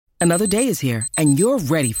Another day is here, and you're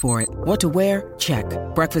ready for it. What to wear? Check.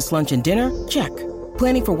 Breakfast, lunch, and dinner? Check.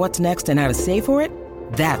 Planning for what's next and how to save for it?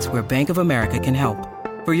 That's where Bank of America can help.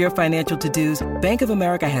 For your financial to-dos, Bank of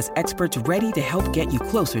America has experts ready to help get you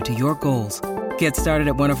closer to your goals. Get started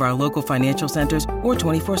at one of our local financial centers or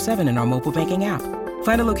 24/7 in our mobile banking app.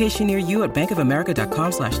 Find a location near you at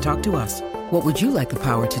bankofamerica.com/talktous. What would you like the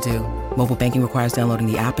power to do? Mobile banking requires downloading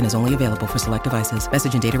the app and is only available for select devices.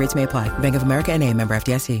 Message and data rates may apply. Bank of America N.A., member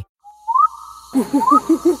FDIC.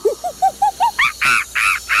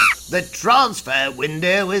 The transfer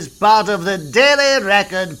window is part of the Daily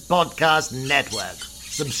Record podcast network.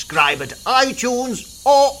 Subscribe at iTunes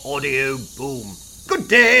or Audio Boom. Good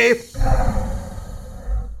day.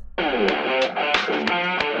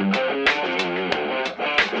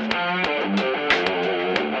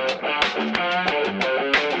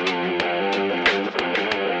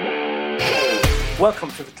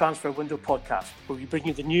 Welcome to the Transfer Window podcast, where we bring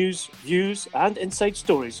you the news, views and inside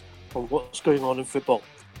stories on what's going on in football.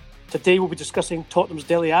 Today we'll be discussing Tottenham's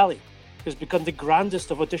Dele Alli, who has begun the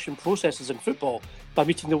grandest of audition processes in football by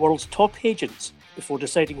meeting the world's top agents before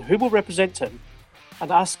deciding who will represent him,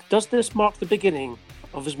 and ask, does this mark the beginning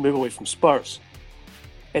of his move away from Spurs?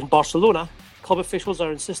 In Barcelona, club officials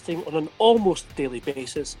are insisting on an almost daily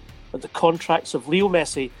basis that the contracts of Leo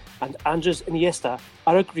Messi and Andres Iniesta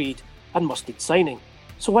are agreed and must need signing.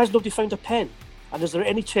 So why has nobody found a pen? And is there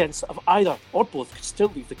any chance of either or both could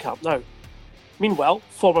still leave the camp now? Meanwhile,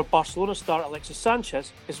 former Barcelona star Alexis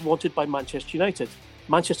Sanchez is wanted by Manchester United,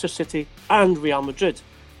 Manchester City and Real Madrid.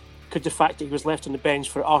 Could the fact that he was left on the bench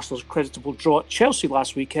for Arsenal's creditable draw at Chelsea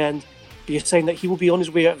last weekend be a sign that he will be on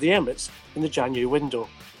his way out of the Emirates in the January window?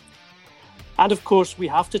 And of course, we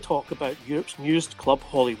have to talk about Europe's newest club,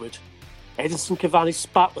 Hollywood. Edinson Cavani's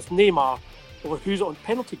spat with Neymar over who's on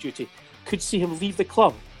penalty duty could see him leave the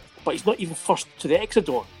club, but he's not even first to the exit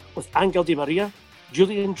door, with Angel Di Maria,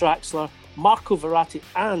 Julian Draxler, Marco Verratti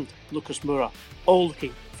and Lucas Moura all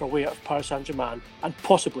looking for a way out of Paris Saint-Germain and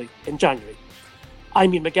possibly in January.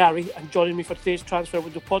 I'm Ian McGarry, and joining me for today's Transfer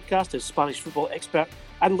Window podcast is Spanish football expert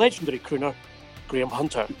and legendary crooner, Graham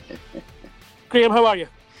Hunter. Graham, how are you?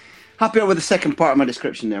 Happier with the second part of my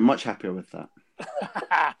description there, much happier with that.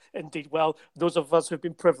 Indeed. Well, those of us who've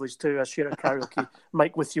been privileged to share a karaoke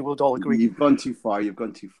mic with you will all agree. You've gone too far.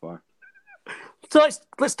 So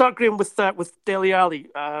let's start, Graham, with Dele Alli,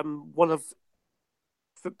 one of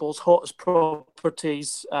football's hottest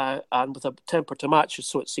properties, and with a temper to match,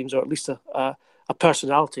 so it seems, or at least a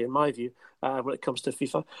personality, in my view, when it comes to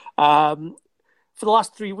FIFA. For the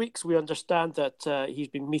last 3 weeks, we understand that he's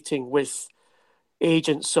been meeting with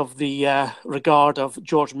agents of the regard of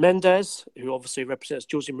Jorge Mendes, who obviously represents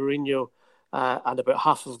Jose Mourinho and about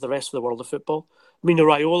half of the rest of the world of football. Mino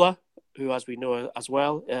Raiola, who, as we know as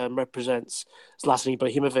well, represents Zlatan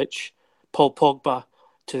Ibrahimovic, Paul Pogba,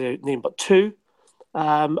 to name but two.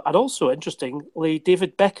 And also, interestingly,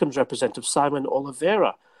 David Beckham's representative, Simon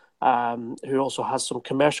Oliveira, who also has some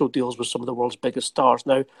commercial deals with some of the world's biggest stars.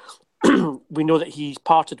 Now, we know that he's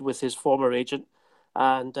parted with his former agent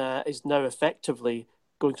and is now effectively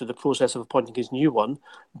going through the process of appointing his new one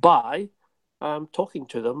by talking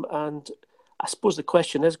to them. And I suppose the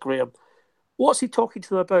question is, Graham, what's he talking to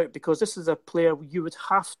them about? Because this is a player you would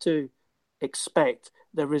have to expect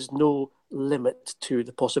there is no limit to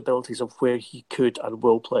the possibilities of where he could and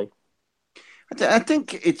will play. I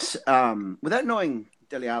think it's, without knowing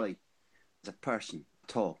Dele Alli as a person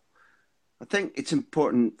at all, I think it's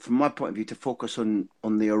important, from my point of view, to focus on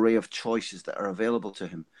the array of choices that are available to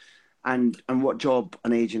him and what job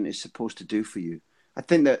an agent is supposed to do for you. I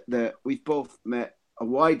think that we've both met a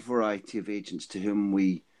wide variety of agents to whom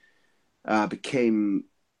we became,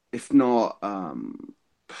 if not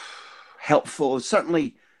helpful,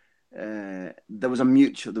 certainly there was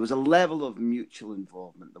a level of mutual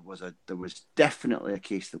involvement. There was definitely a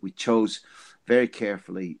case that we chose very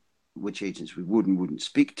carefully which agents we would and wouldn't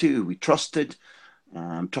speak to, who we trusted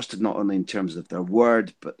not only in terms of their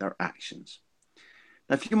word, but their actions.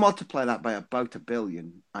 Now, if you multiply that by about 1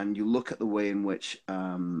 billion, and you look at the way in which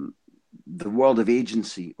the world of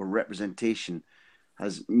agency or representation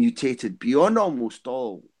has mutated beyond almost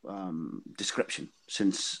all description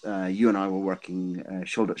since you and I were working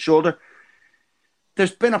shoulder to shoulder,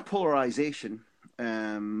 there's been a polarization,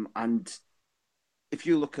 and if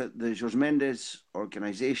you look at the Jorge Mendes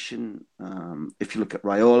organisation, if you look at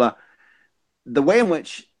Raiola, the way in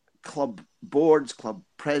which club boards, club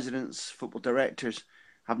presidents, football directors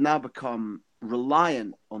have now become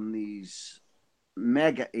reliant on these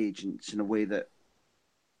mega agents in a way that,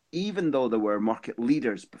 even though there were market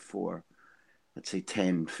leaders before, let's say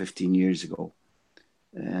 10, 15 years ago,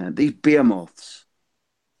 these behemoths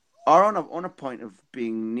are on a point of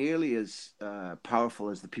being nearly as powerful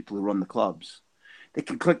as the people who run the clubs. They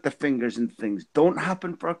can click their fingers and things don't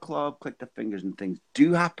happen for a club, click their fingers and things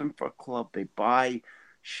do happen for a club. They buy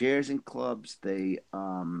shares in clubs. They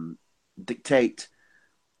dictate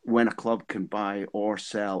when a club can buy or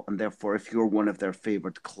sell. And therefore, if you're one of their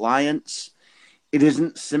favored clients, it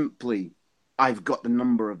isn't simply, I've got the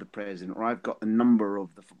number of the president or I've got the number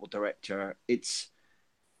of the football director. It's,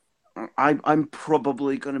 I'm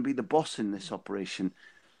probably going to be the boss in this operation.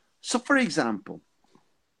 So, for example,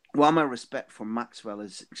 while my respect for Maxwell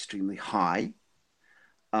is extremely high,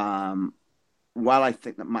 while I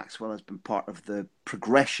think that Maxwell has been part of the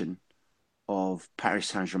progression of Paris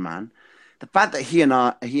Saint-Germain, the fact that he and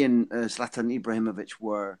Zlatan Ibrahimovic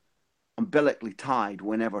were umbilically tied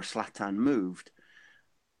whenever Zlatan moved,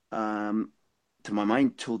 to my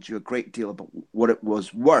mind, told you a great deal about what it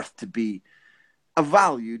was worth to be a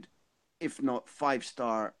valued, if not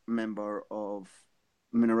five-star member of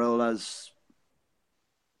Minarola's,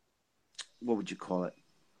 what would you call it?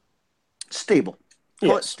 Stable.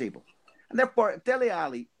 Call it stable. And therefore, Dele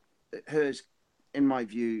Alli has, in my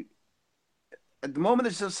view, at the moment,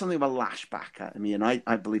 there's just something of a lashback at me, and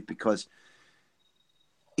I believe because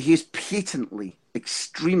he is patently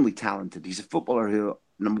extremely talented. He's a footballer who,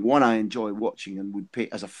 number one, I enjoy watching and would pay,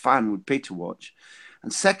 as a fan, would pay to watch.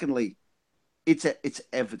 And secondly, it's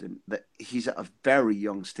evident that he's at a very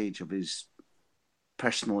young stage of his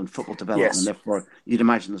personal and football development, and therefore you'd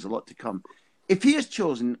imagine there's a lot to come. If he has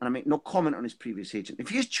chosen, and I make no comment on his previous agent, if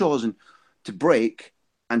he has chosen to break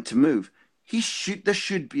and to move, there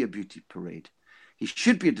should be a beauty parade. He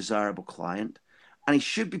should be a desirable client, and he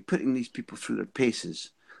should be putting these people through their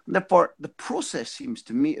paces. And therefore, the process seems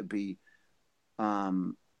to me to be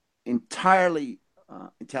entirely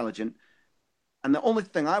intelligent. And the only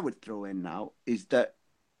thing I would throw in now is that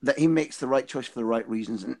he makes the right choice for the right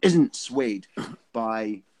reasons and isn't swayed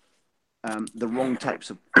by the wrong types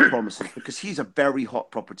of promises, because he's a very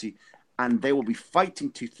hot property and they will be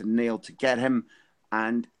fighting tooth and nail to get him.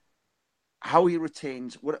 And how he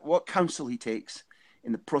retains, what counsel he takes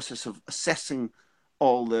in the process of assessing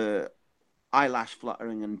all the eyelash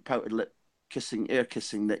fluttering and pouted lip kissing, air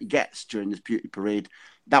kissing that he gets during this beauty parade,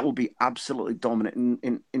 that will be absolutely dominant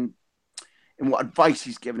in what advice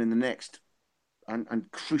he's given in the next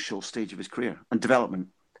and crucial stage of his career and development.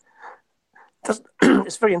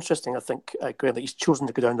 It's very interesting, I think, Graham, that he's chosen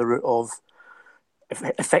to go down the route of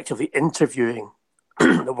effectively interviewing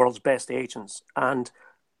the world's best agents. And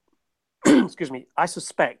excuse me, I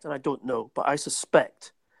suspect, and I don't know, but I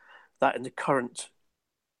suspect that in the current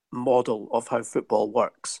model of how football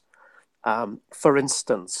works, for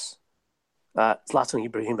instance, Zlatan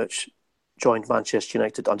Ibrahimovic joined Manchester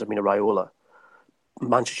United under Mino Raiola.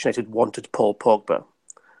 Manchester United wanted Paul Pogba.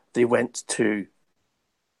 They went to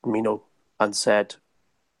Mino and said,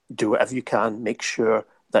 do whatever you can, make sure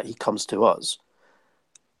that he comes to us.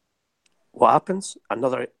 What happens?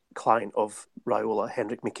 Another client of Raiola,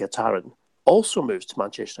 Henrik Mkhitaryan, also moves to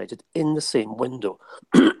Manchester United in the same window.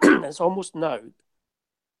 It's almost now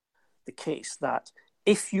the case that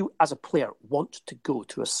if you, as a player, want to go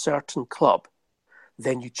to a certain club,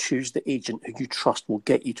 then you choose the agent who you trust will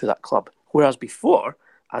get you to that club. Whereas before,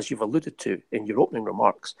 as you've alluded to in your opening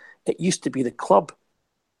remarks, it used to be the club,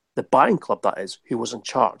 the buying club that is, who was in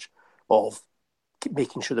charge of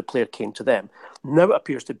making sure the player came to them. Now it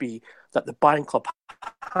appears to be that the buying club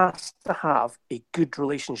has to have a good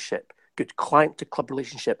relationship, good client-to-club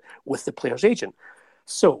relationship with the player's agent.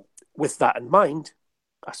 So with that in mind,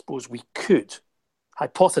 I suppose we could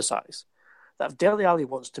hypothesize that if Dele Alli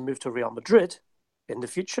wants to move to Real Madrid in the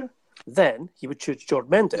future, then he would choose Jorge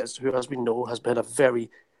Mendes, who, as we know, has been a very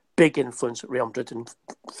big influence at Real Madrid and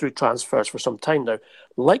through transfers for some time now.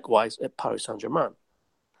 Likewise at Paris Saint-Germain.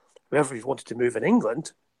 Whoever he wanted to move in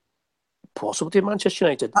England, possibly to Manchester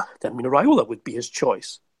United, then Mino Raiola would be his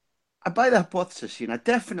choice. I buy the hypothesis, I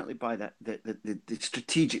definitely buy that the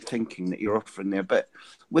strategic thinking that you're offering there. But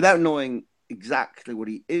without knowing exactly what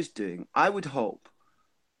he is doing, I would hope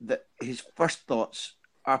that his first thoughts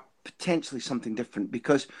are potentially something different,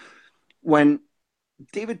 because when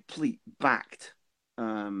David Pleat backed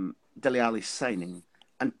Dele Alli's signing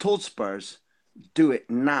and told Spurs, do it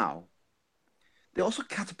now, they also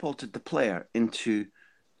catapulted the player into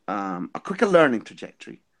a quicker learning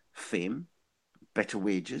trajectory, fame, better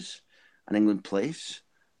wages, an England place,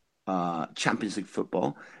 Champions League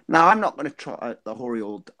football. Now, I'm not going to trot out the hoary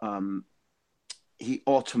old he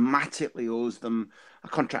automatically owes them a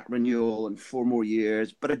contract renewal and 4 more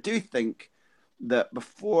years. But I do think that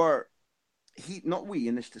before he, not we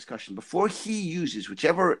in this discussion, before he uses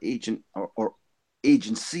whichever agent or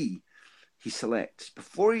agency he selects,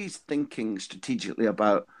 before he's thinking strategically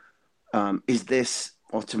about is this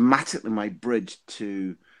automatically my bridge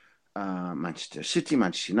to Manchester City,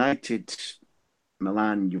 Manchester United,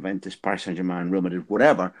 Milan, Juventus, Paris Saint-Germain, Real Madrid,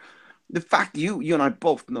 whatever. The fact you and I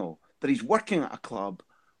both know that he's working at a club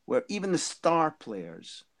where even the star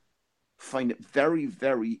players find it very,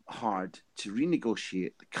 very hard to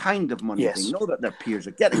renegotiate the kind of money they know that their peers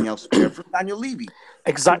are getting elsewhere from Daniel Levy.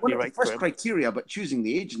 Exactly so right. The first criteria about choosing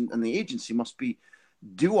the agent and the agency must be,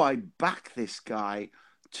 do I back this guy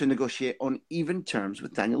to negotiate on even terms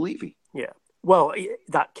with Daniel Levy? Yeah. Well,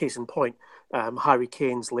 that case in point, Harry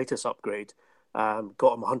Kane's latest upgrade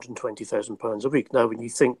got him £120,000 a week. Now, when you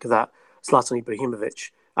think that Zlatan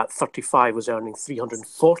Ibrahimovic at 35 was earning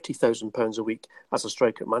 £340,000 a week as a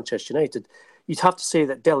striker at Manchester United, you'd have to say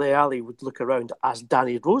that Dele Alli would look around as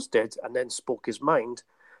Danny Rose did and then spoke his mind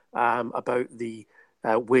about the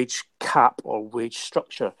wage cap or wage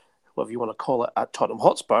structure, whatever you want to call it, at Tottenham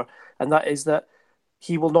Hotspur, and that is that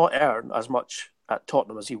he will not earn as much at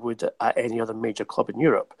Tottenham as he would at any other major club in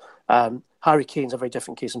Europe. Harry Kane's a very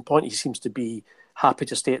different case in point. He seems to be happy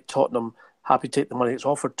to stay at Tottenham, happy to take the money that's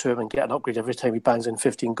offered to him and get an upgrade every time he bangs in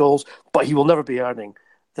 15 goals, but he will never be earning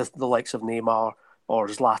the likes of Neymar or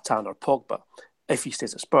Zlatan or Pogba if he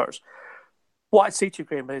stays at Spurs. What I'd say to you,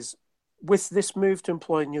 Graham, is with this move to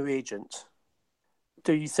employ a new agent,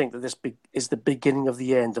 do you think that this is the beginning of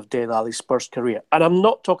the end of Dele Alli's Spurs career? And I'm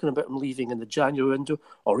not talking about him leaving in the January window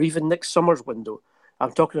or even next summer's window.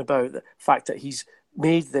 I'm talking about the fact that he's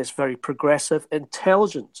made this very progressive,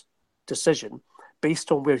 intelligent decision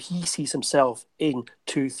based on where he sees himself in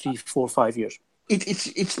 2, 3, 4, 5 years.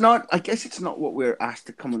 It's not. I guess it's not what we're asked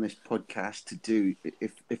to come on this podcast to do.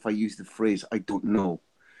 If I use the phrase, I don't know,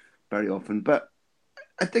 very often. But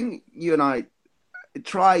I think you and I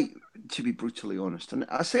try to be brutally honest, and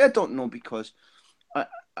I say I don't know because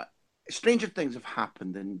stranger things have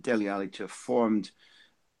happened, and Dele Alli to have formed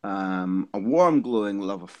a warm, glowing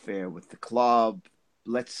love affair with the club.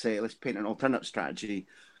 Let's paint an alternate strategy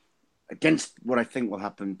against what I think will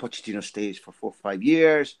happen. Pochettino stays for 4 or 5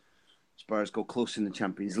 years. Spurs go close in the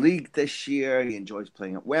Champions League this year. He enjoys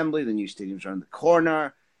playing at Wembley. The new stadium's around the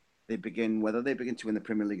corner. Whether they begin to win the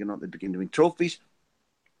Premier League or not, they begin to win trophies.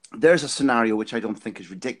 There's a scenario which I don't think is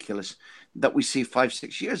ridiculous that we see 5,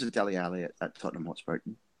 6 years of Dele Alli at Tottenham Hotspur.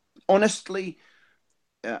 Honestly,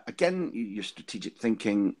 again, your strategic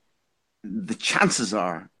thinking, the chances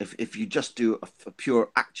are, if you just do a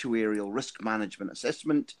pure actuarial risk management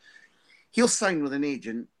assessment, he'll sign with an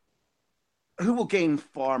agent who will gain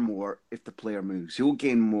far more if the player moves. He will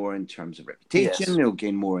gain more in terms of reputation. Yes. He'll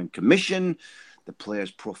gain more in commission. The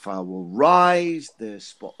player's profile will rise. The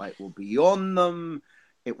spotlight will be on them.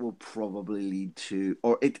 It will probably lead to,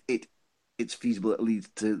 or it's feasible it leads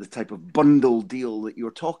to the type of bundle deal that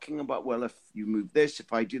you're talking about. Well, if you move this,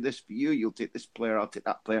 if I do this for you, you'll take this player, I'll take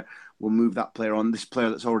that player. We'll move that player on. This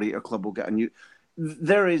player that's already at our club will get a new.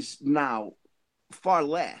 There is now far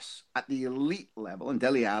less at the elite level, and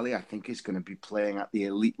Dele Alli, I think, is going to be playing at the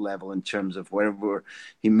elite level in terms of wherever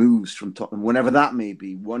he moves from Tottenham, whenever that may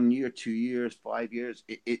be, 1 year, 2 years, 5 years.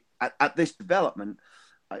 At this development,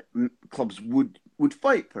 clubs would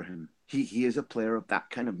fight for him. He is a player of that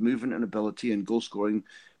kind of movement and ability and goal scoring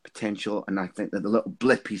potential, and I think that the little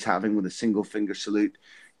blip he's having with a single finger salute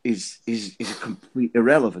is a complete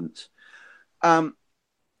irrelevance. And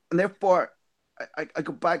therefore, I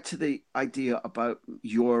go back to the idea about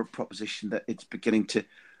your proposition that it's beginning to.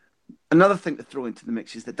 Another thing to throw into the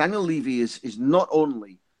mix is that Daniel Levy is not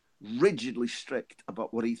only rigidly strict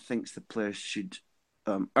about what he thinks the players should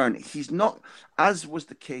earn. He's not, as was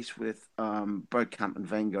the case with Bergkamp and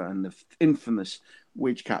Wenger and the infamous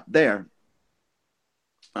wage cap there,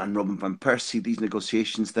 and Robin van Persie. These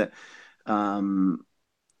negotiations that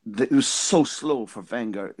it was so slow for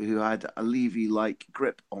Wenger, who had a Levy-like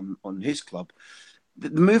grip on his club. The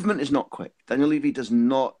movement is not quick. Daniel Levy does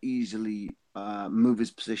not easily move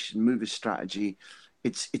his position, move his strategy.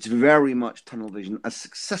 It's very much tunnel vision. As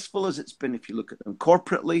successful as it's been, if you look at them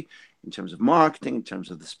corporately, in terms of marketing, in terms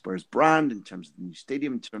of the Spurs brand, in terms of the new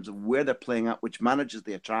stadium, in terms of where they're playing at, which managers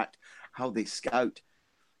they attract, how they scout,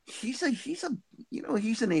 he's an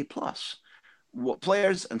A+. What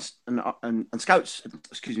players and scouts,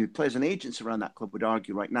 players and agents around that club would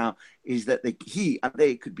argue right now is that they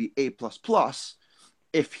could be A++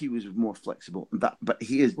 if he was more flexible. But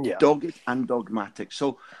he is dogged and dogmatic.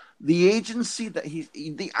 So the agency that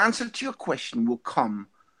the answer to your question will come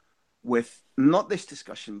with not this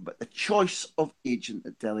discussion, but the choice of agent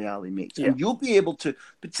that Dele Alli makes. Yeah. And you'll be able to,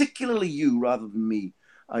 particularly you rather than me,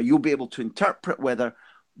 you'll be able to interpret whether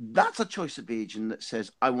that's a choice of agent that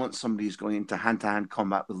says, I want somebody who's going into hand-to-hand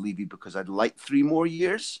combat with Levy because I'd like 3 more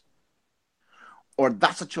years. Or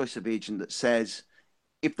that's a choice of agent that says,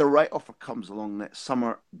 if the right offer comes along next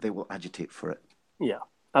summer, they will agitate for it. Yeah,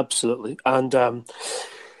 absolutely. And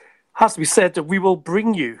has to be said that we will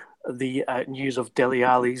bring you the news of Dele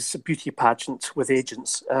Alli's beauty pageant with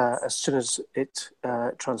agents as soon as it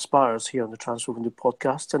transpires here on the Transfer Window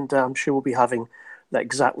podcast. And I'm sure we'll be having that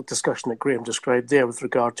exact discussion that Graham described there with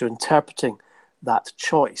regard to interpreting that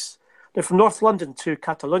choice. Now, from North London to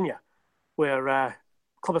Catalonia, where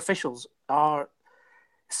club officials are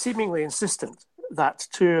seemingly insistent that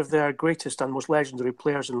 2 of their greatest and most legendary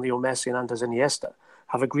players in Leo Messi and Andres Iniesta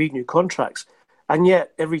have agreed new contracts. And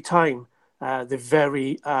yet, every time the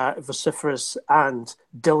very vociferous and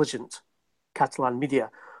diligent Catalan media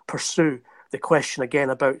pursue the question again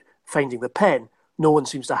about finding the pen, no one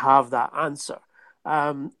seems to have that answer.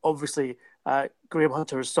 Obviously, Graham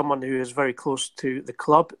Hunter is someone who is very close to the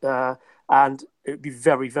club, and it would be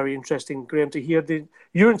very, very interesting, Graham, to hear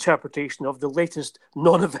your interpretation of the latest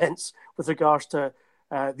non-events with regards to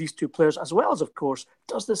these 2 players, as well as, of course,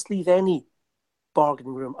 does this leave any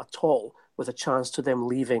bargaining room at all with a chance to them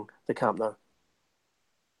leaving the Camp Nou?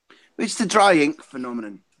 It's the dry ink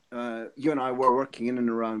phenomenon. You and I were working in and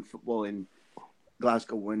around football in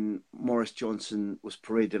Glasgow when Maurice Johnson was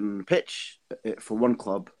paraded on the pitch for one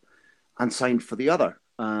club and signed for the other.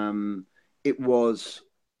 It was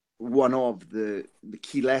one of the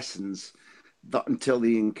key lessons that until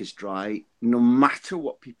the ink is dry, no matter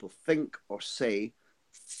what people think or say,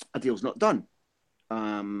 a deal's not done.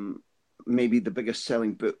 Maybe the biggest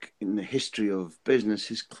selling book in the history of business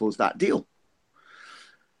has closed that deal.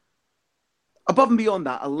 Above and beyond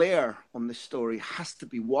that, a layer on this story has to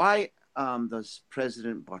be why does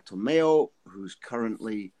President Bartomeu, who's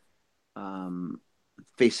currently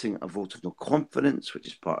facing a vote of no confidence, which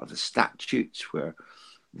is part of the statutes where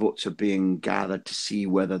votes are being gathered to see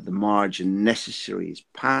whether the margin necessary is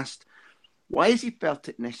passed, why has he felt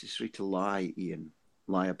it necessary to lie, Ian?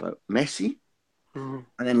 Lie about Messi and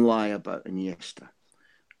then lie about Iniesta.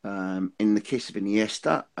 In the case of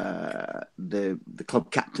Iniesta, the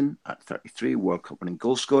club captain at 33, World Cup winning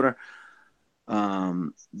goal scorer,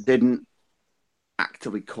 didn't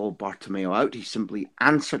actively call Bartomeu out. He simply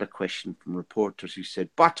answered a question from reporters who said,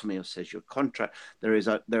 Bartomeu says your contract,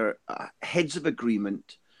 there are heads of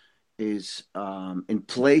agreement is in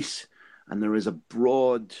place, and there is a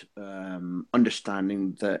broad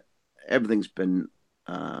understanding that everything's been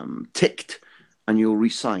ticked and you'll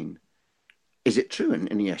resign. Is it true? And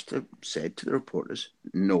Iniesta said to the reporters,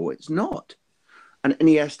 no, it's not. And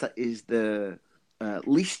Iniesta is the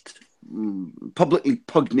least publicly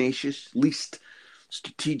pugnacious, least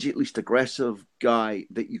strategic, least aggressive guy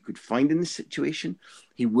that you could find in this situation.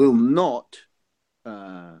 He will not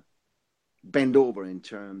bend over in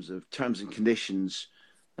terms of terms and conditions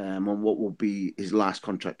on what will be his last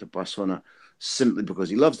contract at Barcelona, simply because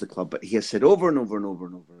he loves the club. But he has said over and over and over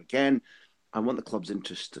and over again, I want the club's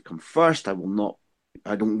interests to come first. I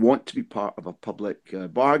don't want to be part of a public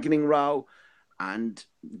bargaining row. And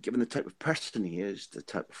given the type of person he is, the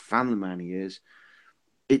type of family man he is,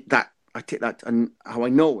 I take that, and how I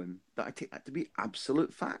know him, that I take that to be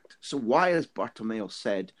absolute fact. So why has Bartomeu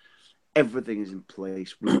said everything is in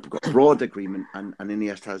place, we've got broad agreement, and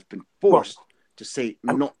Iniesta has been forced to say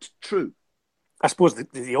not true? I suppose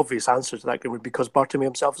the obvious answer to that would be because Bartomeu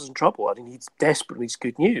himself is in trouble. I mean, he desperately needs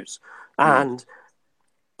good news. And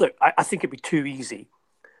look, I think it'd be too easy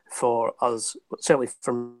for us, certainly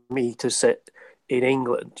for me, to sit in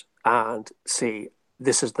England and say,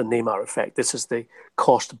 this is the Neymar effect. This is the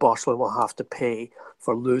cost Barcelona will have to pay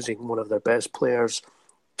for losing one of their best players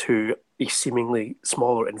to a seemingly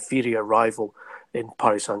smaller, inferior rival in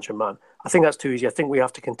Paris Saint-Germain. I think that's too easy. I think we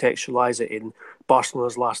have to contextualise it in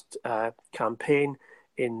Barcelona's last campaign,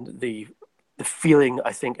 in the feeling,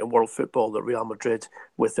 I think, in world football that Real Madrid,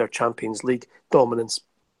 with their Champions League dominance,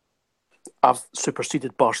 have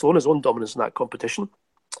superseded Barcelona's own dominance in that competition.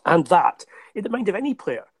 And that, in the mind of any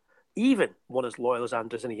player, even one as loyal as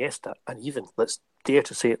Andres Iniesta, and even, let's dare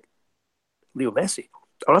to say it, Leo Messi,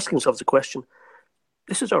 are asking themselves the question,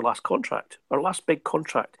 this is our last contract, our last big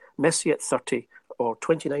contract. Messi at 30 or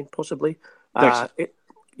 29 possibly. 30.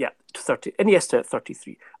 30. Iniesta at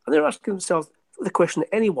 33. And they're asking themselves the question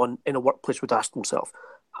that anyone in a workplace would ask themselves,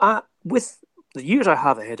 with the years I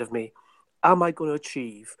have ahead of me, am I going to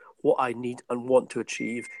achieve what I need and want to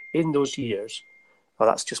achieve in those years? Well,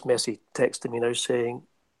 that's just Messi texting me now saying,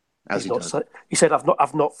 As he does. He said,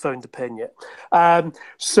 I've not found the pen yet.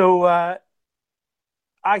 So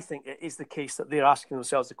I think it is the case that they're asking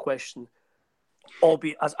themselves the question,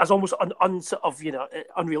 albeit as almost sort of,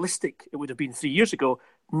 unrealistic it would have been 3 years ago.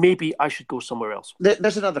 Maybe I should go somewhere else.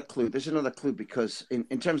 There's another clue. There's another clue because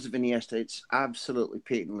in terms of Iniesta, it's absolutely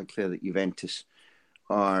patently clear that Juventus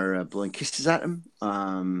are blowing kisses at him.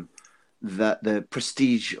 That the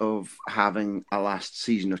prestige of having a last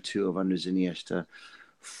season or two of Andres Iniesta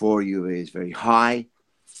for Juve is very high.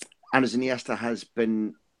 Andres Iniesta has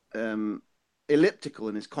been elliptical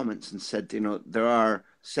in his comments and said, there are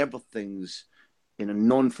several things in a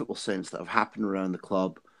non-football sense that have happened around the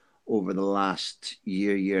club over the last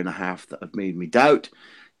year and a half that have made me doubt.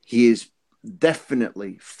 He is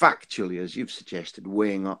definitely, factually, as you've suggested,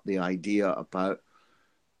 weighing up the idea about,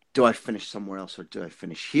 do I finish somewhere else or do I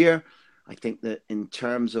finish here? I think that in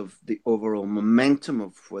terms of the overall momentum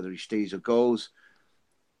of whether he stays or goes,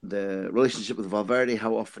 the relationship with Valverde,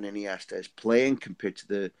 how often Iniesta is playing compared to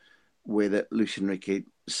the way that Luis Enrique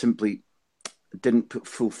simply didn't put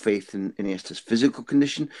full faith in Iniesta's physical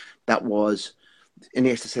condition. That was,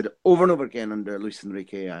 Iniesta said over and over again under Luis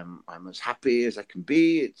Enrique, I'm as happy as I can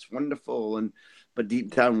be. It's wonderful. But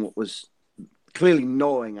deep down, what was clearly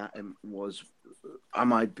gnawing at him was,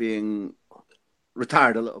 am I being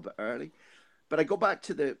retired a little bit early? But I go back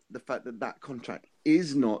to the fact that contract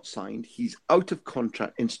is not signed. He's out of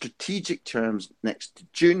contract in strategic terms next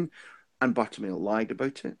June, and Bartomeu lied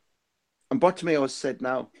about it. And Bartomeu has said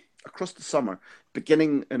now, across the summer,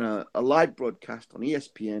 beginning in a live broadcast on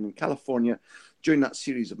ESPN in California, during that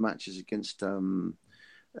series of matches against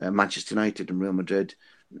Manchester United and Real Madrid,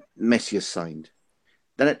 Messi has signed.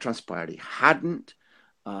 Then it transpired he hadn't.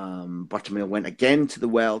 Bartomeu went again to the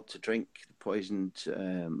well to drink the poisoned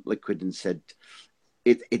liquid and said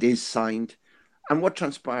it is signed. And what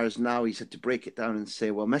transpires now, he's had to break it down and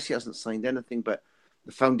say, well, Messi hasn't signed anything, but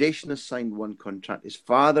the foundation has signed one contract. His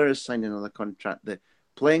father has signed another contract. The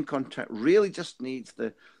playing contract really just needs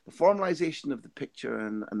the formalization of the picture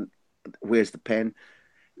and where's the pen.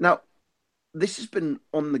 Now, this has been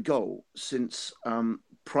on the go since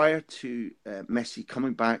prior to Messi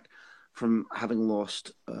coming back from having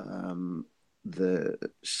lost the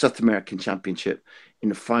South American Championship in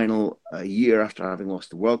the final, a year after having lost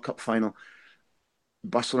the World Cup final.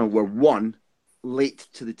 Barcelona were one late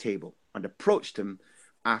to the table and approached him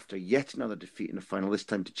after yet another defeat in the final, this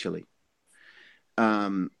time to Chile.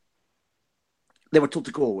 They were told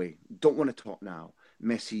to go away. Don't want to talk now.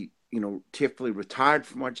 Messi, tearfully retired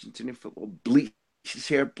from Argentinian football, bleached his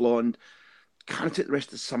hair blonde, kind of took the rest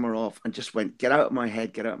of the summer off and just went, get out of my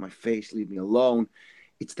head, get out of my face, leave me alone.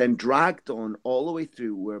 It's then dragged on all the way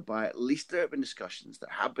through, whereby at least there have been discussions, there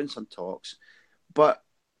have been some talks, but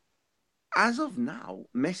as of now,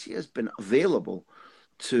 Messi has been available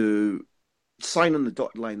to sign on the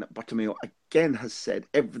dotted line. That Bartomeu again has said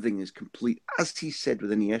everything is complete, as he said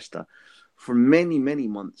with Iniesta. For many, many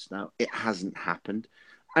months now, it hasn't happened.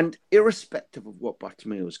 And irrespective of what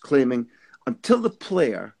Bartomeu is claiming, until the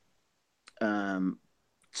player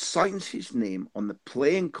signs his name on the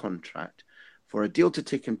playing contract for a deal to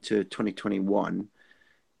take him to 2021,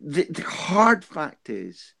 the hard fact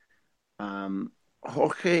is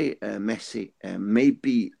Jorge Messi may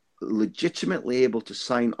be legitimately able to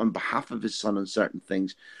sign on behalf of his son on certain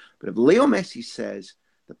things. But if Leo Messi says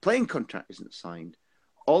the playing contract isn't signed,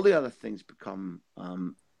 all the other things become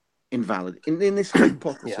invalid. In this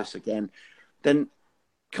hypothesis again, then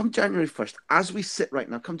come January 1st, as we sit right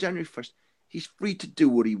now, come January 1st, he's free to do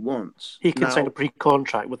what he wants. He can sign a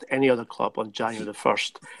pre-contract with any other club on January the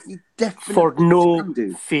 1st he definitely for no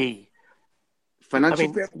fee.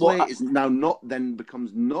 Financial fair play is now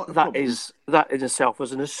becomes not a problem. That in itself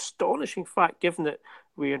is an astonishing fact, given that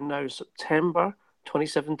we are now September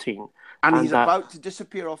 2017. And he's about to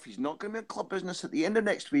disappear off. He's not going to be in club business at the end of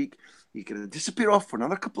next week. He's going to disappear off for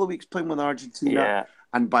another couple of weeks playing with Argentina. Yeah.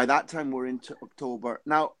 And by that time, we're into October.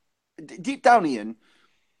 Now, deep down, Ian,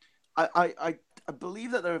 I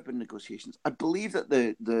believe that there have been negotiations. I believe that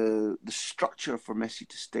the structure for Messi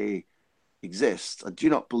to stay exists. I do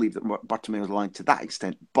not believe that Bartomeu is aligned to that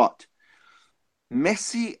extent. But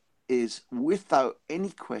Messi is, without any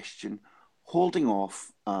question, holding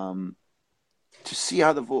off to see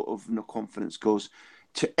how the vote of no confidence goes,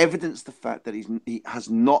 to evidence the fact that he has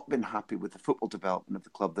not been happy with the football development of the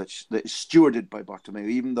club that is stewarded by Bartomeu,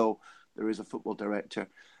 even though there is a football director.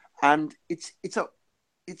 And it's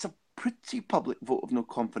a pretty public vote of no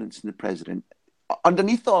confidence in the president.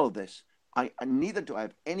 Underneath all of this, neither do I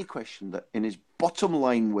have any question that in his bottom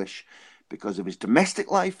line wish, because of his domestic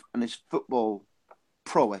life and his football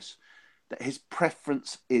prowess, that his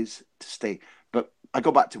preference is to stay. But I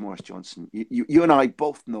go back to Maurice Johnson. You and I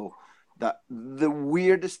both know that the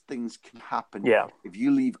weirdest things can happen if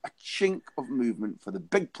you leave a chink of movement for the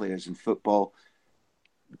big players in football.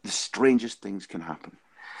 the strangest things can happen.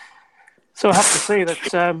 So I have to say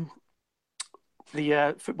that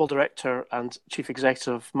the football director and chief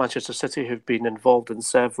executive of Manchester City have been involved in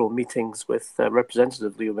several meetings with representatives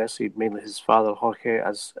of Leo Messi, mainly his father Jorge,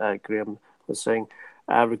 as Graham was saying,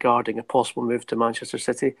 regarding a possible move to Manchester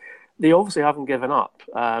City. They obviously haven't given up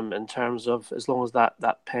in terms of as long as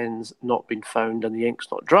that pen's not been found and the ink's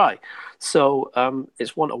not dry. So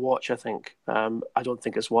it's one to watch, I think. I don't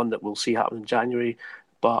think it's one that we'll see happen in January.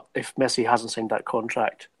 But if Messi hasn't signed that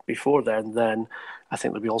contract before then I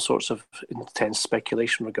think there'll be all sorts of intense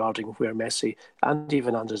speculation regarding where Messi and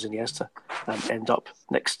even Andres Iniesta end up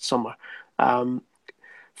next summer.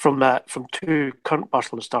 From two current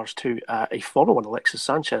Barcelona stars to a former one, Alexis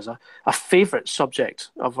Sanchez, a favourite subject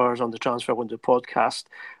of ours on the Transfer Window podcast.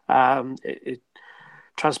 It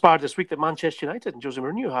transpired this week that Manchester United and Jose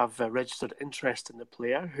Mourinho have registered interest in the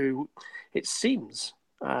player, who it seems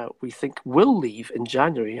we think will leave in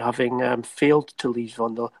January, having failed to leave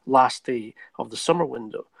on the last day of the summer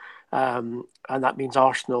window. And that means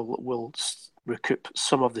Arsenal will recoup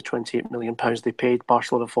some of the £28 million they paid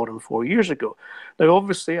Barcelona for him 4 years ago. Now,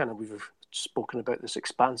 obviously, and we've spoken about this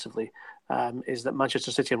expansively, is that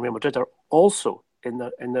Manchester City and Real Madrid are also in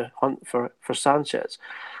the hunt for Sanchez.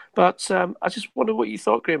 But I just wonder what you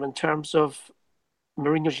thought, Graham, in terms of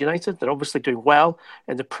Mourinho's United. They're obviously doing well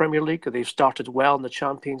in the Premier League. They've started well in the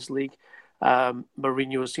Champions League.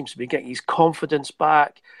 Mourinho seems to be getting his confidence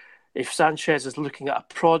back. If Sanchez is looking at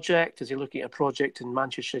a project, is he looking at a project in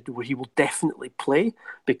Manchester where he will definitely play?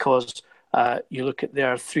 Because you look at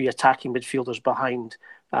their three attacking midfielders behind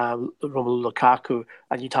Romelu Lukaku,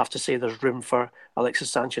 and you'd have to say there's room for Alexis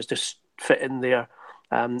Sanchez to fit in there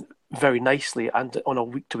very nicely and on a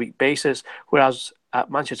week-to-week basis. Whereas at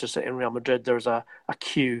Manchester City and Real Madrid, there's a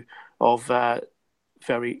queue of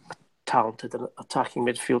very talented and attacking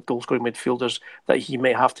goal-scoring midfielders that he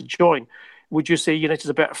may have to join. Would you say United's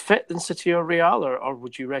a better fit than City or Real, or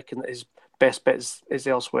would you reckon that his best bet is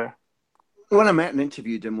elsewhere? When I met and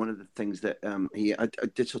interviewed him, one of the things that I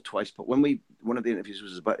did so twice, but one of the interviews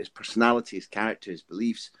was about his personality, his character, his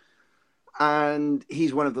beliefs. And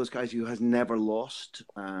he's one of those guys who has never lost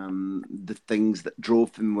the things that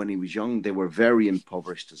drove him when he was young. They were very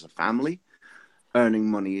impoverished as a family.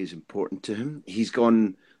 Earning money is important to him. He's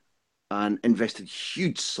gone and invested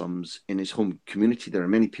huge sums in his home community. There are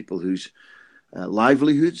many people whose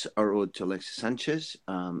livelihoods are owed to Alexis Sanchez.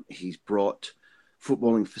 He's brought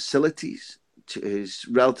footballing facilities to his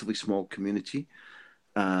relatively small community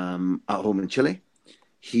at home in Chile.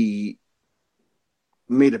 He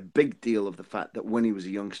made a big deal of the fact that when he was a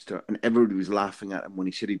youngster and everybody was laughing at him when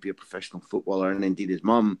he said he'd be a professional footballer, and indeed his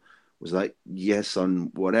mum was like, yes,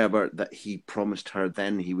 son, whatever, that he promised her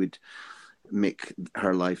then he would make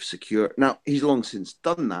her life secure. Now, he's long since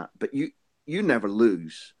done that, but you never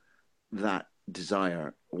lose that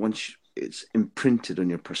desire once it's imprinted on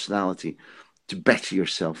your personality to better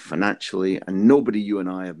yourself financially. And nobody you and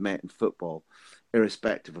I have met in football,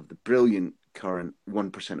 irrespective of the brilliant current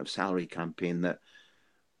 1% of salary campaign that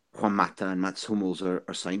Juan Mata and Mats Hummels are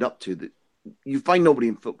signed up to, that you find nobody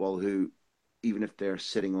in football who, even if they're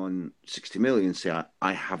sitting on 60 million, say,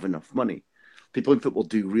 I have enough money. People in football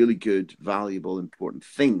do really good, valuable, important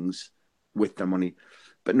things with their money,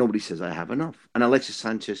 but nobody says, I have enough. And Alexis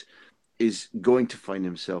Sanchez is going to find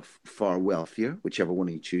himself far wealthier, whichever one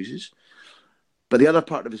he chooses. But the other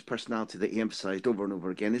part of his personality that he emphasized over and over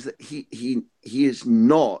again is that he is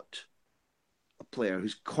not a player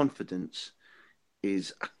whose confidence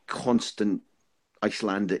is a constant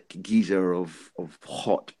Icelandic geyser of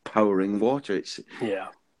hot, powering water.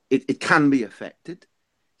 It can be affected.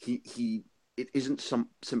 It isn't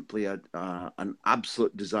simply an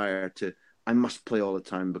absolute desire to, I must play all the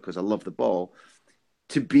time because I love the ball.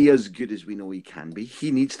 To be as good as we know he can be,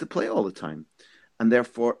 he needs to play all the time. And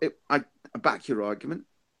therefore, I back your argument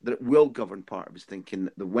that it will govern part of his thinking,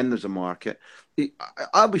 that when there's a market,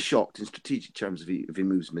 I'll be shocked in strategic terms if he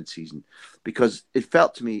moves mid-season, because it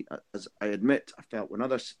felt to me, as I admit, I felt when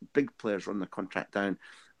other big players run their contract down,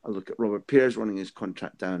 I look at Robert Pires running his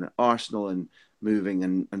contract down at Arsenal and moving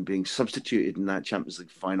and being substituted in that Champions League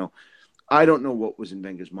final. I don't know what was in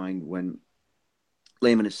Wenger's mind when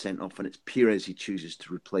Lehmann is sent off and it's Pires he chooses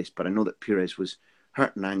to replace, but I know that Pires was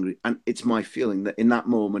hurt and angry, and it's my feeling that in that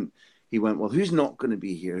moment he went, well, who's not going to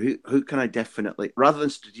be here? Who can I definitely, rather than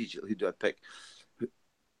strategically, who do I pick?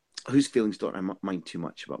 Whose feelings don't I mind too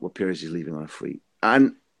much about? Well, Pires is leaving on a free.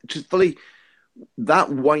 And truthfully, that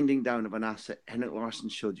winding down of an asset, Henrik Larsson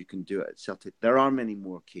showed you can do it at Celtic. There are many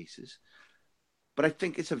more cases. But I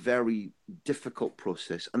think it's a very difficult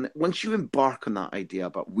process. And once you embark on that idea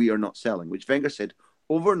about we are not selling, which Wenger said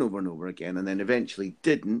over and over and over again, and then eventually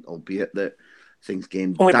didn't, albeit that things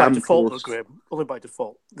came Only by damn default, close. Graham. Only by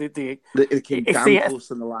default. They came damn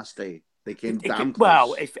close on the last day. They came damn close.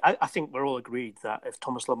 Well, I think we're all agreed that if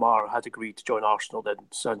Thomas Lemar had agreed to join Arsenal, then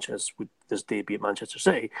Sanchez would this day be at Manchester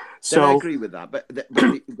City. So then I agree with that. But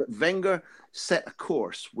Wenger set a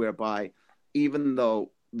course whereby, even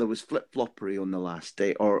though there was flip-floppery on the last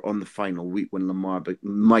day or on the final week when Lemar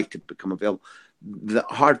might have become available, the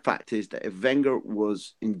hard fact is that if Wenger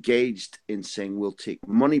was engaged in saying, we'll take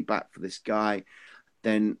money back for this guy,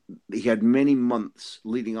 then he had many months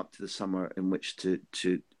leading up to the summer in which to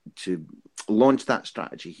launch that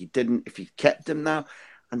strategy. He didn't. If he kept him now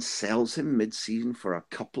and sells him mid-season for a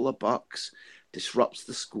couple of bucks, disrupts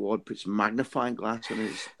the squad, puts magnifying glass on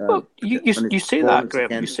his. Well, you say that, Graham.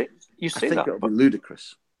 Again, you say I think that. it would be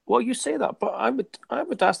ludicrous. Well, you say that, but I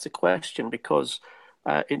would ask the question because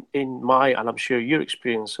in my, and I'm sure your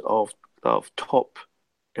experience of top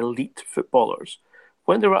elite footballers,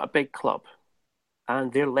 when they're at a big club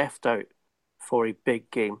and they're left out for a big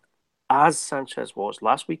game, as Sanchez was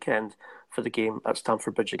last weekend for the game at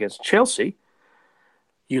Stamford Bridge against Chelsea,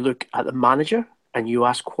 you look at the manager and you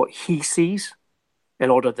ask what he sees in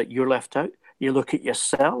order that you're left out. You look at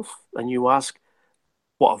yourself and you ask,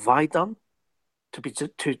 what have I done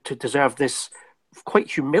to deserve this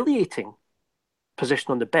quite humiliating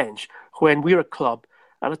position on the bench when we're a club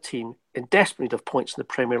and a team in desperate need of points in the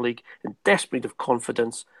Premier League, in desperate need of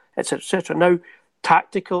confidence, etc., etc. Now,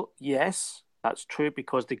 tactical, yes, that's true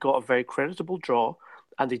because they got a very creditable draw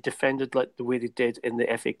and they defended like the way they did in the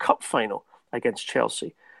FA Cup final against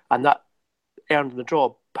Chelsea, and that earned them the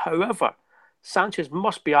draw. However, Sanchez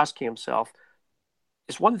must be asking himself,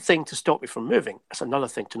 it's one thing to stop me from moving, it's another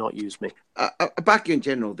thing to not use me. Back in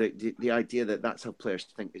general, the idea that that's how players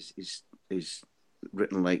think is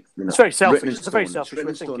written like, you know, it's very selfish. It's a very selfish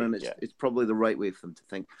way of thinking, and yeah. it's probably the right way for them to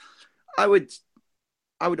think. I would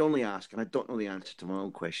only ask, and I don't know the answer to my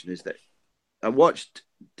own question, is that I watched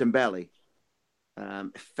Dembele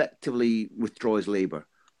effectively withdraw his labour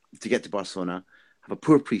to get to Barcelona, have a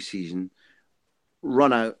poor pre-season,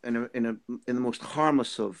 run out in the most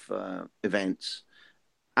harmless of events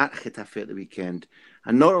at Getafe at the weekend,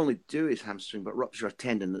 and not only do his hamstring but rupture a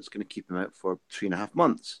tendon that's going to keep him out for 3.5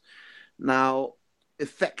 months. Now,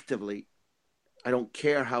 effectively, I don't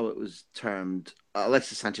care how it was termed,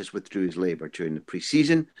 Alexis Sanchez withdrew his labour during the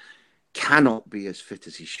pre-season, cannot be as fit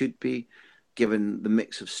as he should be, given the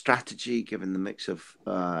mix of strategy, given the mix of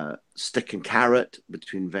stick and carrot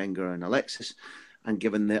between Wenger and Alexis, and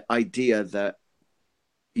given the idea that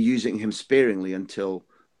using him sparingly until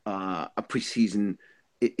a pre-season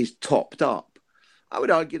is topped up, I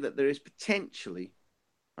would argue that there is potentially,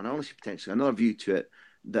 and I only see potentially, another view to it,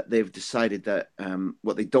 that they've decided that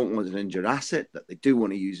what they don't want is an injured asset, that they do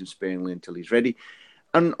want to use him sparingly until he's ready.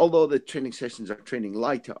 And although the training sessions are training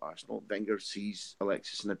light at Arsenal, Wenger sees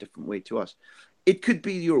Alexis in a different way to us. It could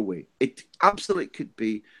be your way. It absolutely could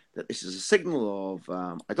be that this is a signal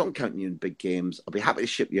of, I don't count you in big games. I'll be happy to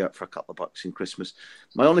ship you out for a couple of bucks in Christmas.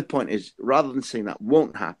 My only point is, rather than saying that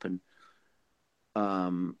won't happen,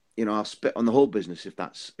 I'll spit on the whole business if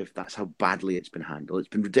that's how badly it's been handled. It's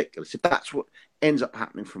been ridiculous. If that's what ends up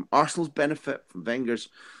happening from Arsenal's benefit, from Wenger's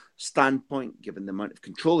standpoint, given the amount of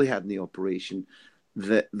control he had in the operation,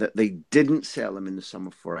 that they didn't sell him in the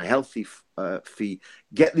summer for a healthy fee,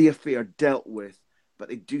 get the affair dealt with, but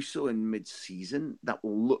they do so in mid-season, that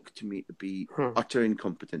will look to me to be utter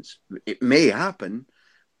incompetence. It may happen,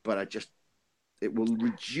 but it will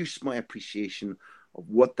reduce my appreciation of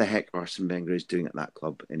what the heck Arsene Wenger is doing at that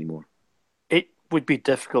club anymore. It would be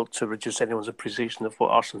difficult to reduce anyone's appreciation of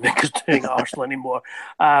what Arsene Wenger is doing at Arsenal anymore.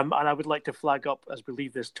 And I would like to flag up, as we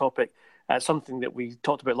leave this topic, something that we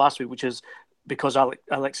talked about last week, which is because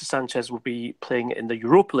Alexis Sanchez will be playing in the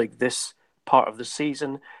Europa League this part of the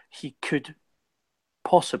season, he could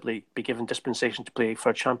possibly be given dispensation to play for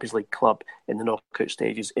a Champions League club in the knockout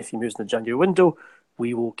stages if he moves in the January window.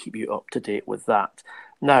 We will keep you up to date with that.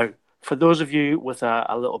 Now, for those of you with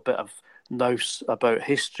a little bit of nous about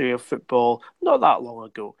history of football, not that long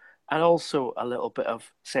ago, and also a little bit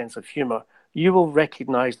of sense of humour, you will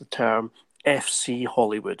recognise the term FC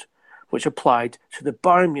Hollywood, which applied to the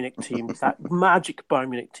Bayern Munich team, that magic Bayern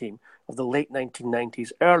Munich team of the late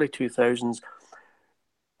 1990s, early 2000s,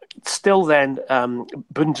 still then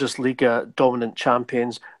Bundesliga dominant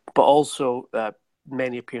champions, but also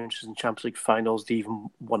many appearances in Champions League finals. They even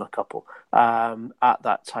won a couple at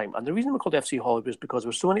that time. And the reason we're called FC Hollywood is because there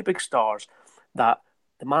were so many big stars that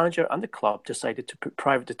the manager and the club decided to put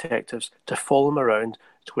private detectives to follow them around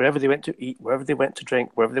to wherever they went to eat, wherever they went to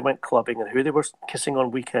drink, wherever they went clubbing, and who they were kissing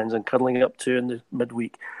on weekends and cuddling up to in the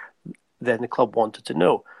midweek. than the club wanted to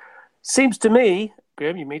know. Seems to me,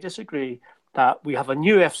 Graham, you may disagree, that we have a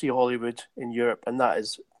new FC Hollywood in Europe, and that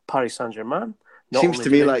is Paris Saint-Germain. Seems to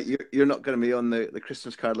me like you're not going to be on the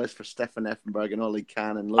Christmas card list for Stefan Effenberg and Ollie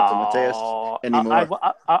Kahn and Lothar Matthäus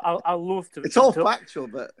anymore. I loathe to. It's all factual,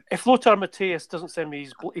 but if Lothar Matthäus doesn't send me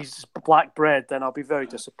his black bread, then I'll be very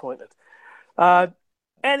disappointed.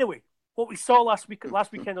 Anyway, what we saw last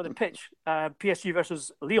weekend on the pitch, PSG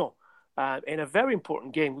versus Lyon, in a very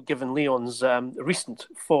important game, given Lyon's recent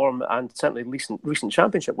form and certainly recent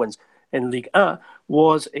championship wins in Ligue 1,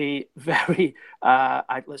 was a very,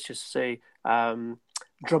 let's just say,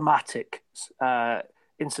 dramatic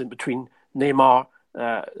incident between Neymar,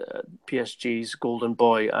 PSG's golden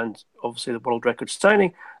boy, and obviously the world record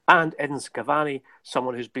signing, and Edinson Cavani,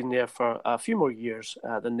 someone who's been there for a few more years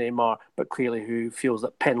than Neymar, but clearly who feels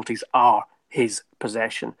that penalties are his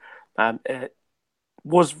possession. It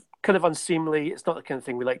was kind of unseemly. It's not the kind of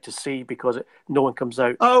thing we like to see because no one comes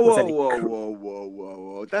out. Whoa.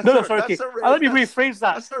 Let me rephrase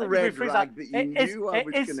that. That's a red rag that you knew I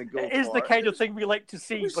was going to go for. It is the kind of thing we like to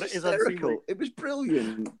see, but it is unseemly. It was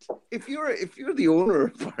brilliant. If you're the owner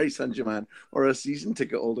of Paris Saint-Germain or a season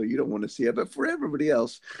ticket holder, you don't want to see it. But for everybody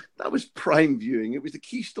else, that was prime viewing. It was the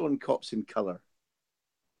Keystone Cops in colour.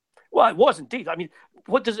 Well, it was indeed. I mean,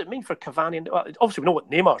 what does it mean for Cavani? Obviously, we know what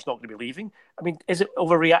Neymar's not going to be leaving. I mean, is it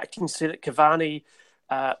overreacting to say that Cavani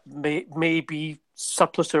may be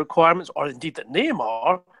surplus to requirements, or indeed that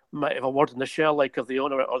Neymar might have a word in the shell, like of the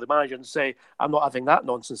owner or the manager, and say, "I'm not having that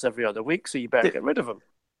nonsense every other week, so you better get rid of him."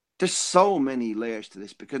 There's so many layers to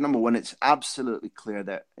this because, number one, it's absolutely clear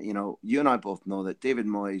that, you and I both know that David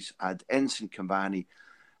Moyes had Edinson Cavani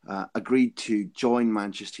agreed to join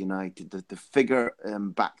Manchester United. The figure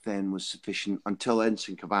back then was sufficient until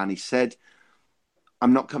Edinson Cavani said,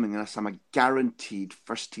 "I'm not coming unless I'm a guaranteed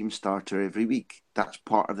first-team starter every week. That's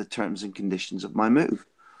part of the terms and conditions of my move."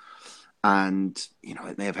 And,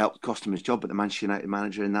 it may have helped cost him his job, but the Manchester United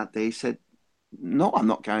manager in that day said, "No, I'm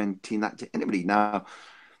not guaranteeing that to anybody." Now,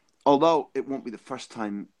 although it won't be the first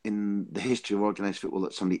time in the history of organised football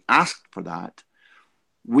that somebody asked for that,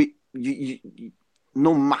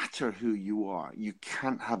 no matter who you are, you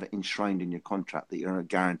can't have it enshrined in your contract that you're a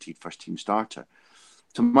guaranteed first-team starter.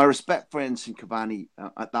 So my respect for Edinson Cavani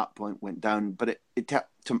at that point went down, but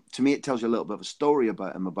to me it tells you a little bit of a story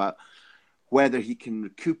about him, about whether he can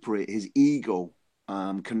recuperate his ego,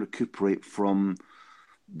 can recuperate from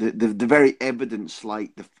the very evident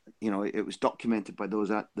slight. It was documented by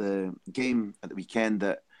those at the game at the weekend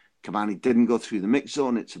that Cavani didn't go through the mix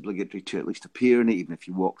zone. It's obligatory to at least appear in it, even if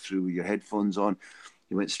you walk through with your headphones on.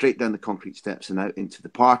 He went straight down the concrete steps and out into the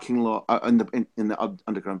parking lot, in the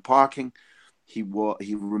underground parking. He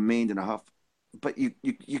remained in a huff. But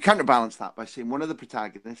you counterbalance that by saying one of the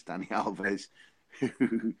protagonists, Dani Alves,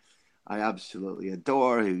 who I absolutely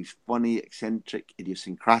adore, who's funny, eccentric,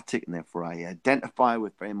 idiosyncratic, and therefore I identify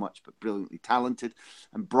with very much, but brilliantly talented,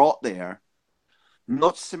 and brought there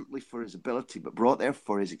not simply for his ability, but brought there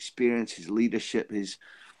for his experience, his leadership,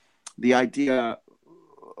 the idea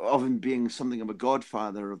of him being something of a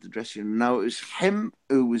godfather of the dressing room. Now, it was him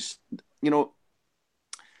who was,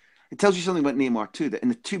 it tells you something about Neymar too, that in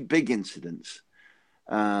the two big incidents,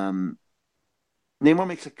 Neymar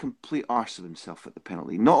makes a complete arse of himself at the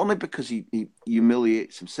penalty, not only because he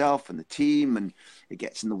humiliates himself and the team and it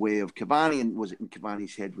gets in the way of Cavani, and was it in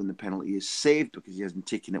Cavani's head when the penalty is saved because he hasn't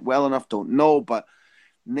taken it well enough, don't know, but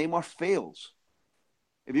Neymar fails.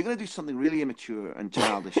 If you're going to do something really immature and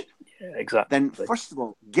childish, yeah, exactly, then first of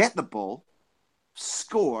all, get the ball,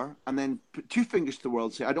 score, and then put two fingers to the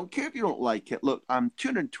world and say, "I don't care if you don't like it. Look, I'm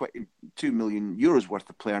 222 million euros worth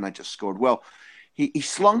of player and I just scored." Well, he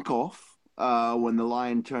slunk off when the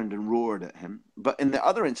lion turned and roared at him. But in the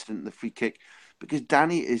other incident, the free kick, because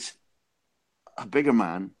Danny is a bigger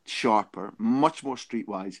man, sharper, much more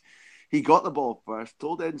streetwise, he got the ball first,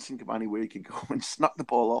 told Edinson Cavani where he could go, and snuck the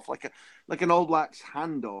ball off like an All Blacks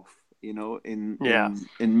handoff, in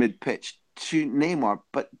mid pitch to Neymar.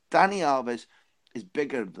 But Dani Alves is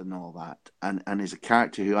bigger than all that, and is a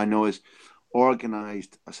character who I know has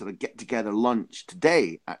organised a sort of get together lunch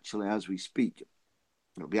today, actually, as we speak.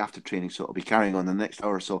 It'll be after training, so it'll be carrying on the next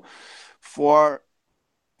hour or so for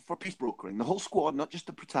peace brokering. The whole squad, not just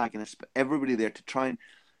the protagonists, but everybody there to try and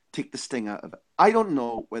take the sting out of it. I don't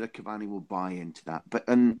know whether Cavani will buy into that, but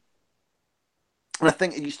and I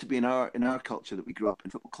think it used to be in our culture that we grew up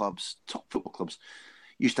in football clubs, top football clubs,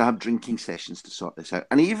 used to have drinking sessions to sort this out.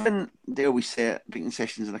 And even there we say drinking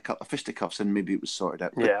sessions and a couple of fisticuffs, and maybe it was sorted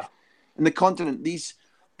out. Yeah. But in the continent, these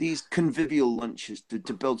convivial lunches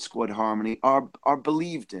to build squad harmony are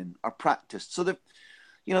believed in, are practiced. So that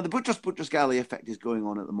the Boutros Ghali effect is going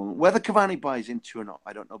on at the moment. Whether Cavani buys into or not,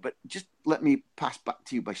 I don't know. But just let me pass back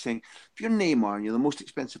to you by saying, if you're Neymar and you're the most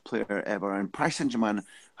expensive player ever, and Paris Saint-Germain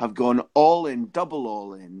have gone all in, double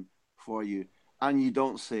all in for you, and you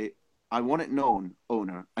don't say, I want it known,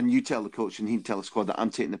 owner, and you tell the coach and he'd tell the squad that I'm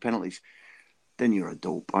taking the penalties, then you're a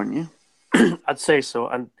dope, aren't you? I'd say so.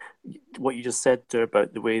 And what you just said there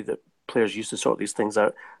about the way that players used to sort these things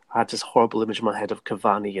out, I had this horrible image in my head of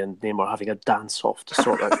Cavani and Neymar having a dance-off to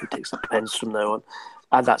sort out who takes the pens from now on.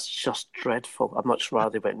 And that's just dreadful. I'd much rather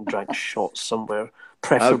they went and drank shots somewhere,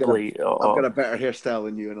 preferably. I've got a better hairstyle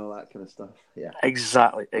than you and all that kind of stuff. Yeah,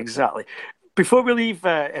 Exactly. Before we leave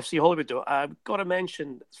FC Hollywood, though, I've got to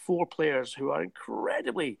mention 4 players who are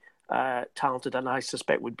incredibly talented and I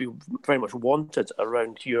suspect would be very much wanted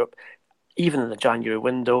around Europe, even in the January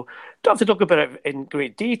window. Don't have to talk about it in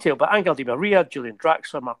great detail, but Angel Di Maria, Julian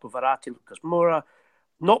Draxler, Marco Verratti, Lucas Moura,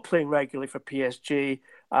 not playing regularly for PSG.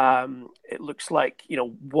 It looks like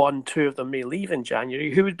 1, 2 of them may leave in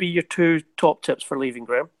January. Who would be your 2 top tips for leaving,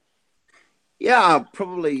 Graham? Yeah,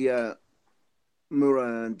 probably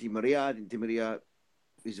Moura and Di Maria. Di Maria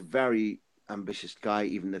is a very ambitious guy,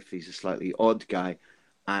 even if he's a slightly odd guy.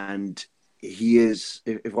 And he is,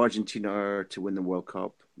 if Argentina are to win the World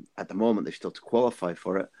Cup, at the moment they've still to qualify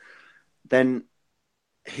for it, then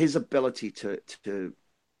his ability to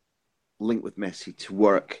link with Messi, to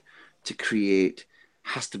work, to create,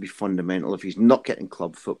 has to be fundamental. If he's not getting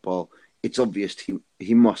club football, it's obvious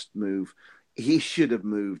he must move. He should have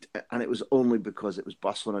moved, and it was only because it was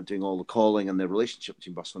Barcelona doing all the calling, and the relationship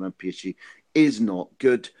between Barcelona and PSG is not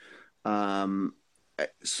good.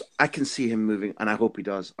 So I can see him moving, and I hope he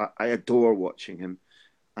does. I adore watching him,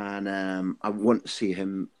 and I want to see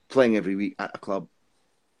him playing every week at a club.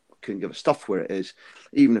 Couldn't give a stuff where it is,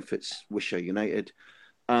 even if it's Wishaw United.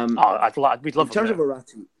 We'd love. In terms of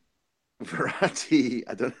Verratti,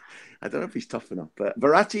 I don't know if he's tough enough, but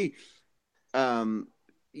Verratti,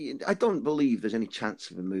 I don't believe there's any chance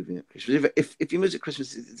of him moving at Christmas. If he moves at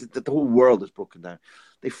Christmas, the whole world is broken down.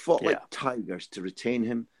 They fought like tigers to retain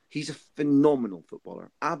him. He's a phenomenal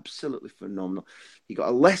footballer, absolutely phenomenal. He got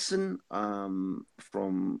a lesson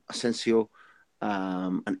from Asensio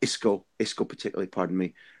and Isco particularly, pardon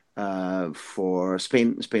me, for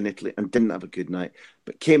Spain, Italy, and didn't have a good night,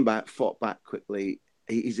 but came back, fought back quickly.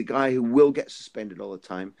 He's a guy who will get suspended all the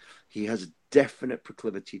time. He has a definite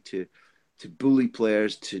proclivity to bully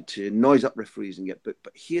players, to noise up referees and get booked,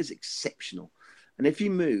 but he is exceptional. And if he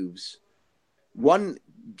moves, one,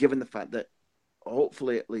 given the fact that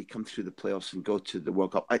hopefully Italy come through the playoffs and go to the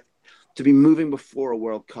World Cup, to be moving before a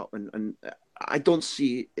World Cup, and I don't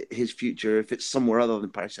see his future if it's somewhere other than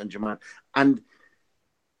Paris Saint-Germain. And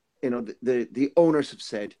the owners have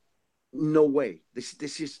said, no way. This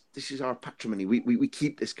is our patrimony. We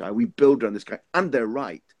keep this guy. We build around this guy, and they're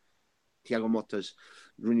right. Thiago Motta's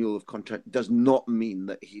renewal of contract does not mean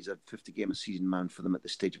that he's a 50-game-a-season man for them at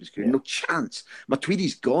this stage of his career. Yeah. No chance.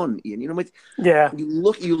 Matuidi's gone, Ian. You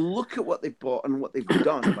look at what they bought and what they've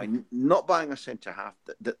done by not buying a centre half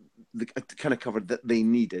that the kind of cover that they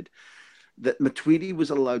needed. That Matuidi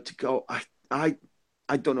was allowed to go. I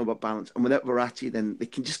don't know about balance, and without Verratti, then they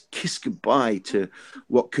can just kiss goodbye to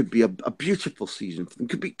what could be a beautiful season for them.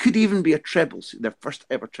 Could even be a treble. Their first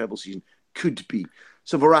ever treble season could be.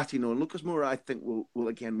 So Verratti, no. Lucas Moura, I think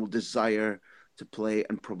will desire to play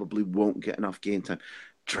and probably won't get enough game time.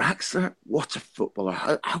 Draxler, what a footballer!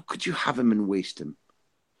 How could you have him and waste him?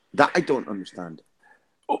 That I don't understand.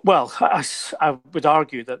 Well, I would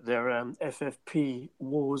argue that their FFP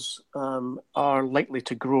woes are likely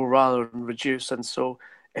to grow rather than reduce, and so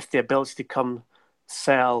if the ability to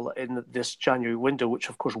sell in this January window, which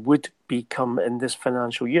of course would become in this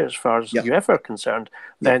financial year as far as UEFA are concerned,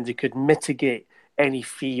 then they could mitigate any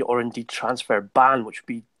fee or indeed transfer ban, which would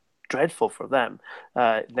be dreadful for them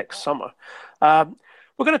next summer. We're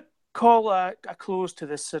going to call a close to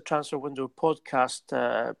this transfer window podcast,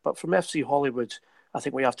 but from FC Hollywood, I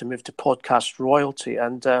think we have to move to podcast royalty.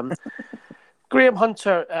 And Graham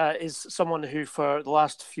Hunter is someone who for the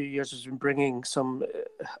last few years has been bringing some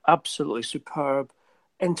absolutely superb,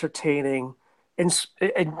 entertaining,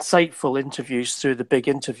 insightful interviews through The Big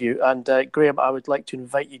Interview. And Graham, I would like to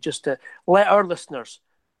invite you just to let our listeners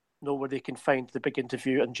know where they can find The Big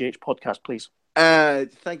Interview and GH Podcast, please.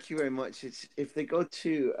 Thank you very much. If they go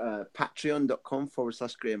to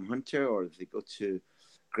patreon.com/Graham Hunter, or if they go to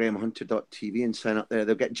GrahamHunter.tv and sign up there,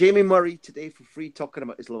 they'll get Jamie Murray today for free, talking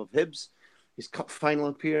about his love of Hibs, his cup final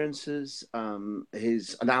appearances,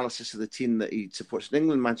 his analysis of the team that he supports in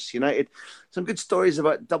England, Manchester United, some good stories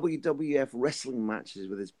about WWF wrestling matches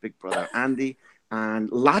with his big brother Andy, and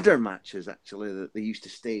ladder matches actually that they used to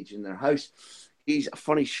stage in their house. He's a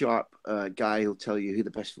funny, sharp guy who'll tell you who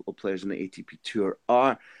the best football players in the ATP Tour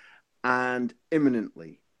are. And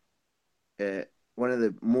imminently, one of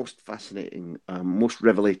the most fascinating, most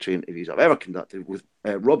revelatory interviews I've ever conducted with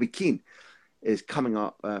Robbie Keane is coming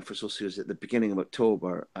up for Socios at the beginning of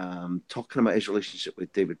October, talking about his relationship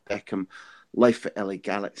with David Beckham, life at LA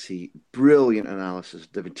Galaxy, brilliant analysis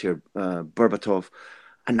of Dimitar Berbatov,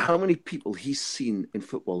 and how many people he's seen in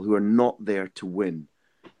football who are not there to win,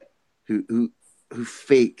 who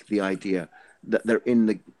fake the idea that they're in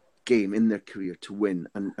the game, in their career to win,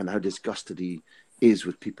 and how disgusted he is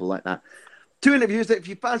with people like that. 2 interviews that if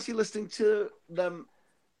you fancy listening to them,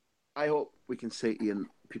 I hope we can say, Ian,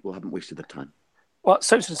 people haven't wasted their time. Well, it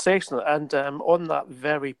sounds sensational. And on that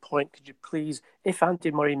very point, could you please, if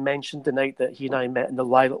Andy Murray mentioned the night that he and I met in the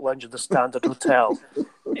Lilac Lounge of the Standard Hotel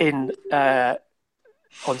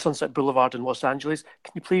on Sunset Boulevard in Los Angeles,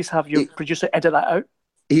 can you please have your producer edit that out?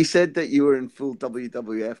 He said that you were in full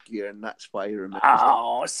WWF gear, and that's why you remember.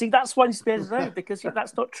 Oh, see, that's why he spells it out, because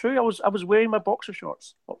that's not true. I was wearing my boxer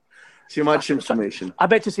shorts. Too much information. I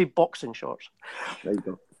meant to say boxing shorts. There you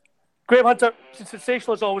go. Graham Hunter,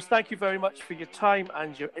 sensational as always. Thank you very much for your time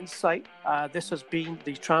and your insight. This has been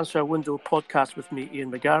the Transfer Window podcast with me,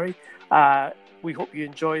 Ian McGarry. We hope you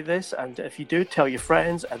enjoy this, and if you do, tell your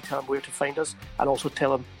friends and tell them where to find us, and also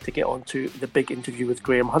tell them to get on to the big interview with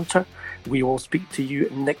Graham Hunter. We will speak to you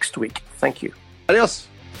next week. Thank you. Adios.